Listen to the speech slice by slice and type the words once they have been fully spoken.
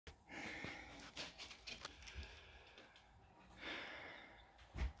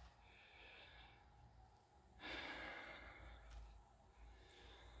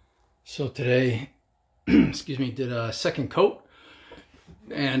So today, excuse me, did a second coat,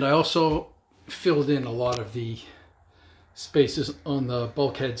 and I also filled in a lot of the spaces on the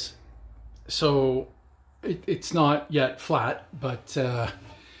bulkheads. So it's not yet flat, but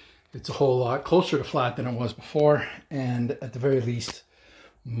it's a whole lot closer to flat than it was before. And at the very least,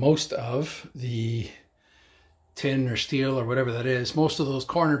 most of the tin or steel or whatever that is, most of those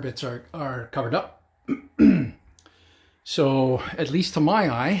corner bits are covered up. So at least to my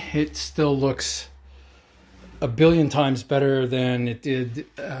eye, it still looks a billion times better than it did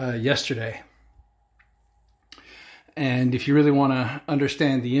yesterday. And if you really want to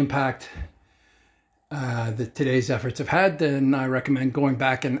understand the impact that today's efforts have had, then I recommend going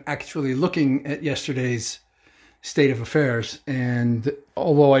back and actually looking at yesterday's state of affairs. And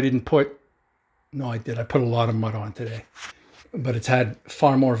although I didn't put, no, I did, I put a lot of mud on today, but it's had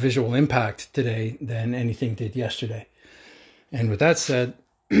far more visual impact today than anything did yesterday. And with that said,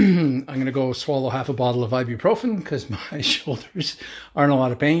 I'm going to go swallow half a bottle of ibuprofen because my shoulders are in a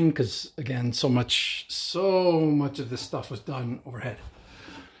lot of pain because, again, so much of this stuff was done overhead.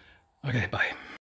 Okay, bye.